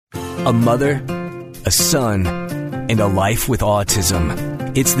a mother, a son, and a life with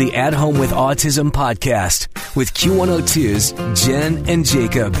autism. It's the At Home with Autism podcast with Q102's Jen and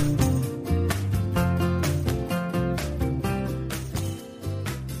Jacob.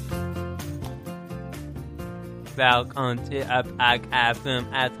 Welcome to a podcast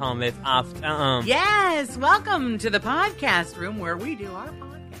from At Home with Autism. Yes, welcome to the podcast room where we do our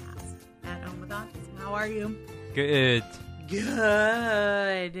podcast. At Home with Autism. How are you? Good.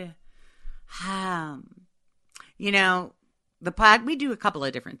 Good. We do a couple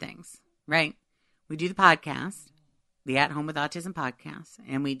of different things, right? We do the podcast, the At Home with Autism podcast,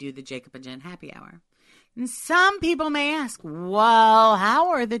 and we do the Jacob and Jen Happy Hour. And some people may ask, well, how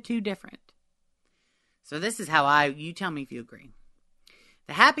are the two different? So this is how you tell me if you agree.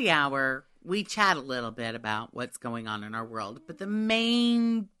 The Happy Hour, we chat a little bit about what's going on in our world, but the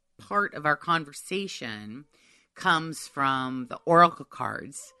main part of our conversation comes from the oracle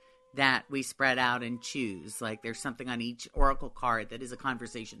cards that we spread out and choose. Like there's something on each oracle card that is a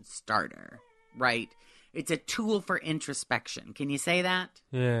conversation starter, right? It's a tool for introspection. Can you say that?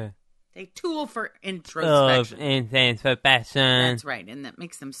 Yeah. A tool for introspection. That's right, and that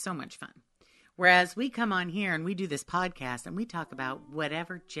makes them so much fun. Whereas we come on here and we do this podcast and we talk about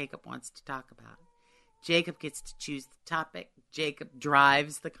whatever Jacob wants to talk about. Jacob gets to choose the topic. Jacob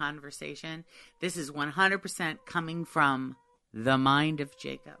drives the conversation. This is 100% coming from the mind of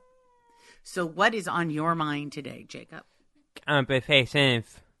Jacob. So what is on your mind today, Jacob?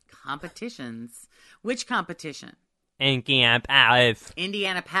 Competitions. Competitions. Which competition? Indianapolis.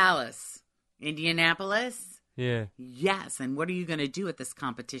 Indianapolis? Yeah. Yes, and what are you going to do at this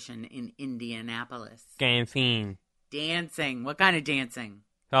competition in Indianapolis? Dancing. Dancing. What kind of dancing?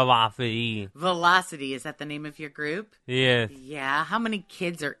 Velocity. Velocity. Is that the name of your group? Yes. Yeah. How many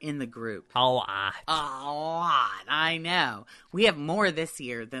kids are in the group? A lot. A lot. I know. We have more this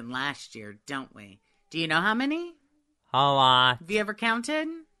year than last year, don't we? Do you know how many? A lot. Have you ever counted?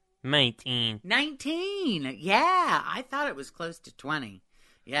 19. 19. Yeah. I thought it was close to 20.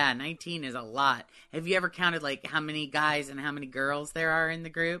 Yeah, 19 is a lot. Have you ever counted like how many guys and how many girls there are in the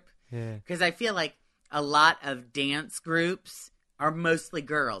group? Yeah. Because I feel like a lot of dance groups are mostly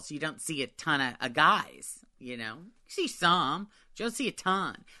girls. You don't see a ton of guys, you know? You see some, but you don't see a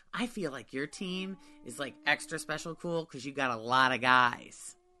ton. I feel like your team is like extra special cool because you got a lot of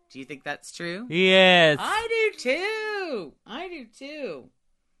guys. Do you think that's true? Yes. I do too.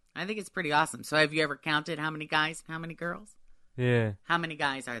 I think it's pretty awesome. So have you ever counted how many guys, how many girls? Yeah. How many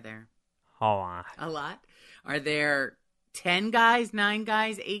guys are there? A lot. A lot? Are there 10 guys, 9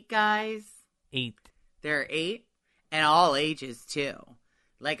 guys, 8 guys? 8. There are 8? And all ages, too.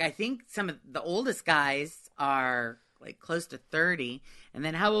 Like, I think some of the oldest guys are, like, close to 30. And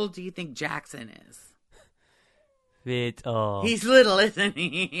then how old do you think Jackson is? Little. He's little, isn't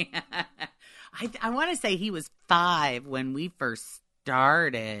he? I want to say he was 5 when we first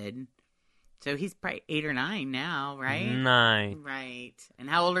started. So he's probably 8 or 9 now, right? 9. Right. And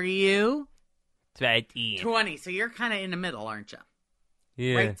how old are you? 20. 20. So you're kind of in the middle, aren't you?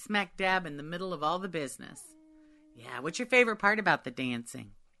 Yeah. Right smack dab in the middle of all the business. Yeah. What's your favorite part about the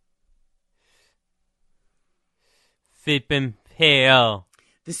dancing? Superhero.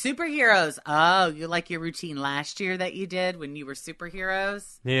 The superheroes. Oh, you like your routine last year that you did when you were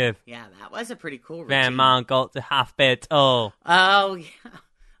superheroes? Yeah. Yeah, that was a pretty cool routine. When Mom got to hospital. Oh, yeah.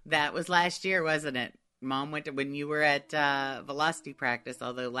 That was last year, wasn't it? Mom went to, when you were at velocity practice,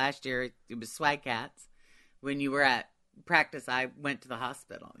 although last year it was Swag Cats. When you were at practice, I went to the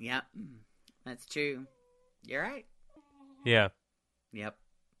hospital. Yep. That's true. You're right. Yeah. Yep.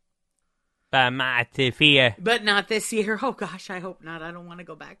 But not this year. But not this year. Oh, gosh, I hope not. I don't want to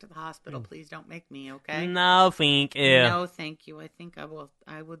go back to the hospital. Please don't make me, okay? No, thank you. No, thank you. I think I will.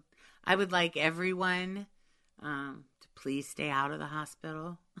 I would like everyone to please stay out of the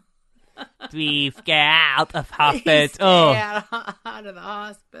hospital. Please get out of hospital. Please stay out of the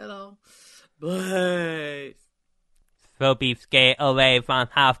hospital. Please. So be scared away from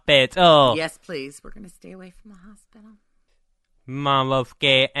hospital. Yes, please. We're going to stay away from the hospital. Mom will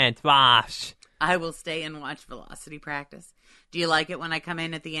skate and wash. I will stay and watch velocity practice. Do you like it when I come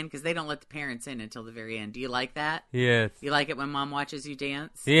in at the end? Because they don't let the parents in until the very end. Do you like that? Yes. You like it when Mom watches you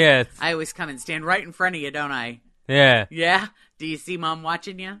dance? Yes. I always come and stand right in front of you, don't I? Yeah. Yeah? Do you see Mom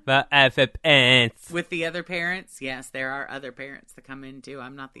watching you? But as a parents. With the other parents? Yes, there are other parents that come in too.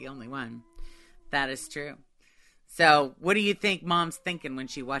 I'm not the only one. That is true. So, what do you think Mom's thinking when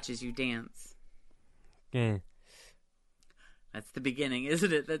she watches you dance? Yeah. That's the beginning,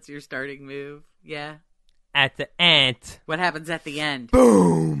 isn't it? That's your starting move. Yeah. At the end. What happens at the end?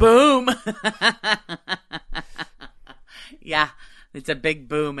 Boom. Boom. Yeah. It's a big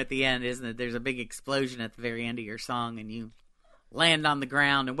boom at the end, isn't it? There's a big explosion at the very end of your song, and you land on the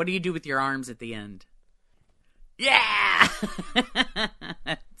ground. And what do you do with your arms at the end? Yeah!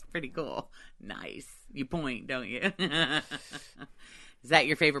 It's pretty cool. Nice. You point, don't you? Is that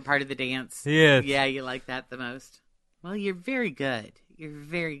your favorite part of the dance? Yes. Yeah, you like that the most? Well, you're very good. You're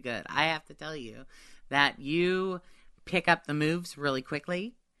very good. I have to tell you that you pick up the moves really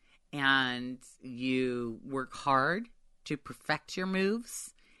quickly, and you work hard to perfect your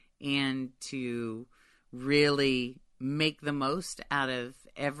moves and to really make the most out of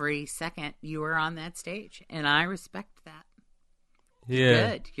every second you are on that stage. And I respect that.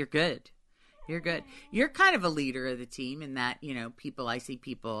 Yeah. You're good. You're kind of a leader of the team in that, I see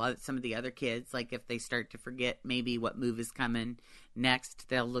people, some of the other kids, like if they start to forget maybe what move is coming next,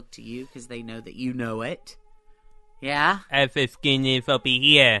 they'll look to you because they know that you know it. Yeah? Every student will be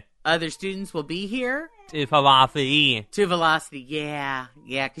here. Other students will be here. To velocity. To velocity, yeah,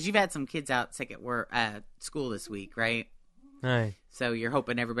 because you've had some kids out sick at work, school this week, right? Right. So you're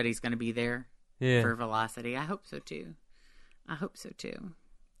hoping everybody's going to be there for velocity. I hope so too.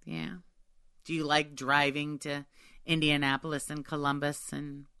 Yeah. Do you like driving to Indianapolis and Columbus,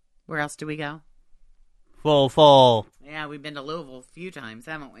 and where else do we go? Full. Yeah, we've been to Louisville a few times,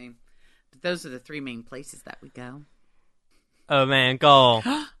 haven't we? But those are the three main places that we go. Oh man, go.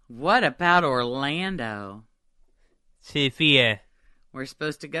 What about Orlando? Sophia. We're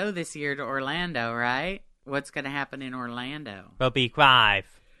supposed to go this year to Orlando, right? What's going to happen in Orlando? Will be 5.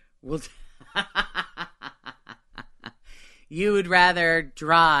 Well, you would rather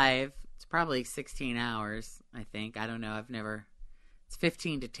drive. It's probably 16 hours, I think. I don't know. It's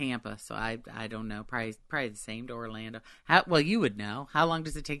 15 to Tampa, so I don't know. Probably the same to Orlando. Well, you would know. How long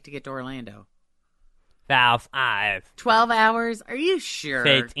does it take to get to Orlando? 12 hours. 12 hours? Are you sure?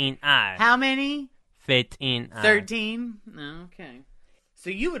 15 hours. How many? 15 hours. 13? Okay. So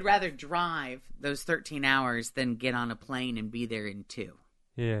you would rather drive those 13 hours than get on a plane and be there in 2.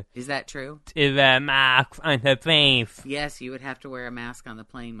 Yeah. Is that true? To the mask on the plane. Yes, you would have to wear a mask on the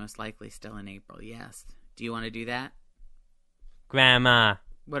plane, most likely still in April, yes. Do you want to do that? Grandma.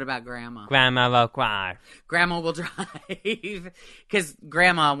 What about Grandma? Grandma will drive. Grandma will drive. Because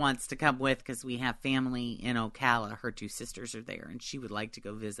Grandma wants to come with because we have family in Ocala. Her 2 sisters are there, and she would like to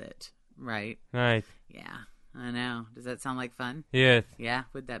go visit, right? Right. Yeah, I know. Does that sound like fun? Yes. Yeah,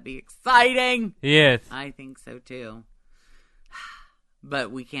 would that be exciting? Yes. I think so, too.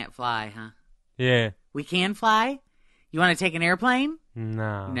 But we can't fly, huh? Yeah. We can fly? You want to take an airplane?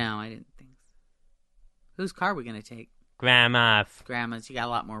 No. No, I didn't think so. Whose car are we going to take? Grandma's. Grandma's. She got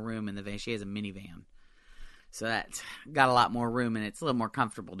a lot more room in the van. She has a minivan. So that's got a lot more room, and it's a little more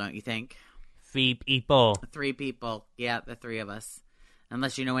comfortable, don't you think? 3 people. 3 people. Yeah, the 3 of us.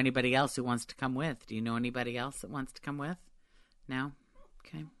 Unless you know anybody else who wants to come with. Do you know anybody else that wants to come with? No?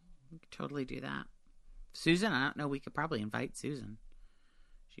 Okay. We could totally do that. Susan? I don't know. We could probably invite Susan.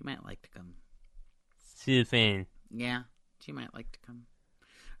 She might like to come. Susan. Yeah, she might like to come.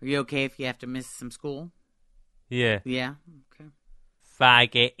 Are you okay if you have to miss some school? Yeah. Yeah? Okay.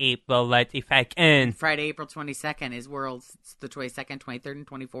 Friday, April 22nd. Friday, April 22nd is World's, it's the 22nd, 23rd, and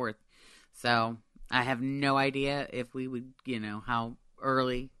 24th. So I have no idea if we would, how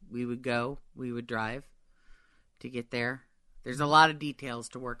early we would go, we would drive to get there. There's a lot of details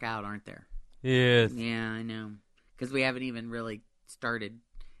to work out, aren't there? Yes. Yeah, I know. Because we haven't even really started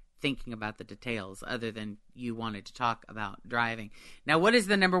thinking about the details other than you wanted to talk about driving. Now, what is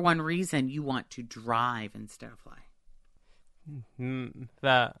the number one reason you want to drive instead of fly?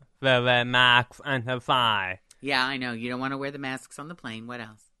 The masks on the fly. Yeah, I know. You don't want to wear the masks on the plane. What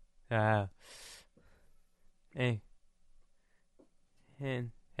else? And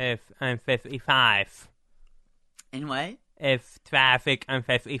if I'm 55. And what? If traffic on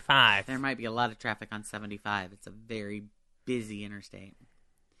 55. There might be a lot of traffic on 75. It's a very busy interstate.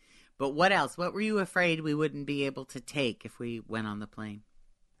 But what else? What were you afraid we wouldn't be able to take if we went on the plane?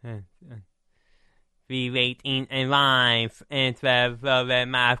 We waiting in lines and the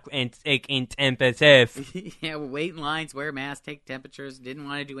mask and taking temperatures. Yeah, we'll wait in lines, wear masks, take temperatures. Didn't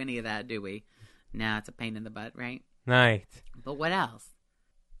want to do any of that, do we? No, it's a pain in the butt, right? Right. But what else?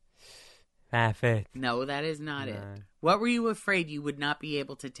 That's it. No, that is not it. What were you afraid you would not be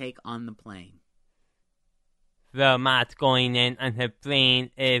able to take on the plane? The mask going in on the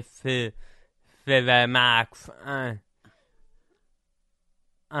plane if the mask on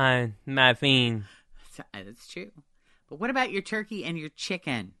my thing. That's true. But what about your turkey and your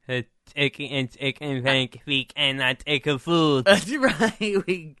chicken? The chicken think we cannot take a food. That's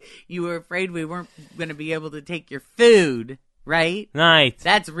right. You were afraid we weren't going to be able to take your food. right? Right.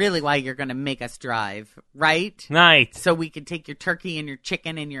 That's really why you're going to make us drive, right? Right. So we can take your turkey and your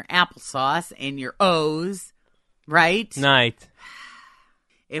chicken and your applesauce and your O's, right? Right.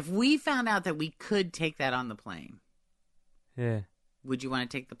 If we found out that we could take that on the plane, Yeah. would you want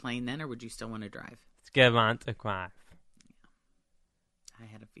to take the plane then, or would you still want to drive? Let's get on to drive. I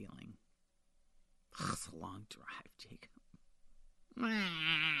had a feeling. It's a long drive, Jacob.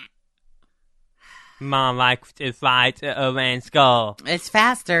 Mom likes to fly to Orange Skull. It's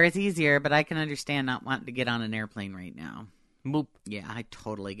faster, it's easier, but I can understand not wanting to get on an airplane right now. Boop. Yeah, I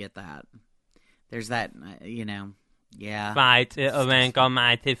totally get that. There's that, yeah. Fly to Orange Skull,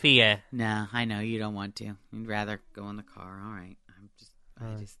 my Sophia. No, I know you don't want to. You'd rather go in the car. All right.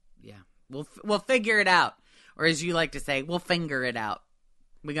 Yeah. We'll figure it out. Or as you like to say, we'll finger it out.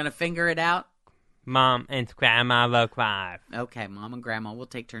 We gonna finger it out? Mom and Grandma will drive. Okay, Mom and Grandma, we'll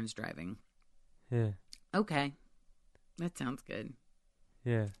take turns driving. Yeah. Okay. That sounds good.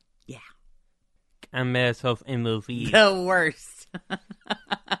 Yeah. Yeah. Commercials in movies. The worst.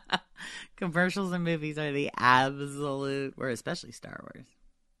 Commercials and movies are the absolute worst, especially Star Wars.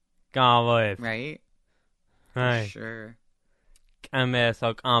 Star Wars. Right? Right. For sure.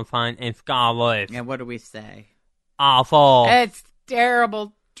 Commercials on fun in Star Wars. And what do we say? Awful. It's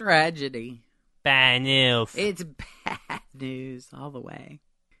terrible tragedy. Bad news. It's bad news all the way.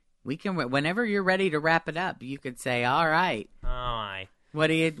 We can, whenever you're ready to wrap it up, you could say, all right. Alright. What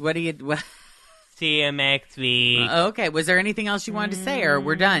do you, See you next week. okay. Was there anything else you wanted to say, or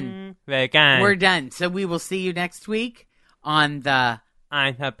we're done? We're done. We're done. So we will see you next week on the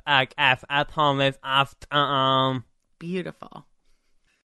I hope I at home with after beautiful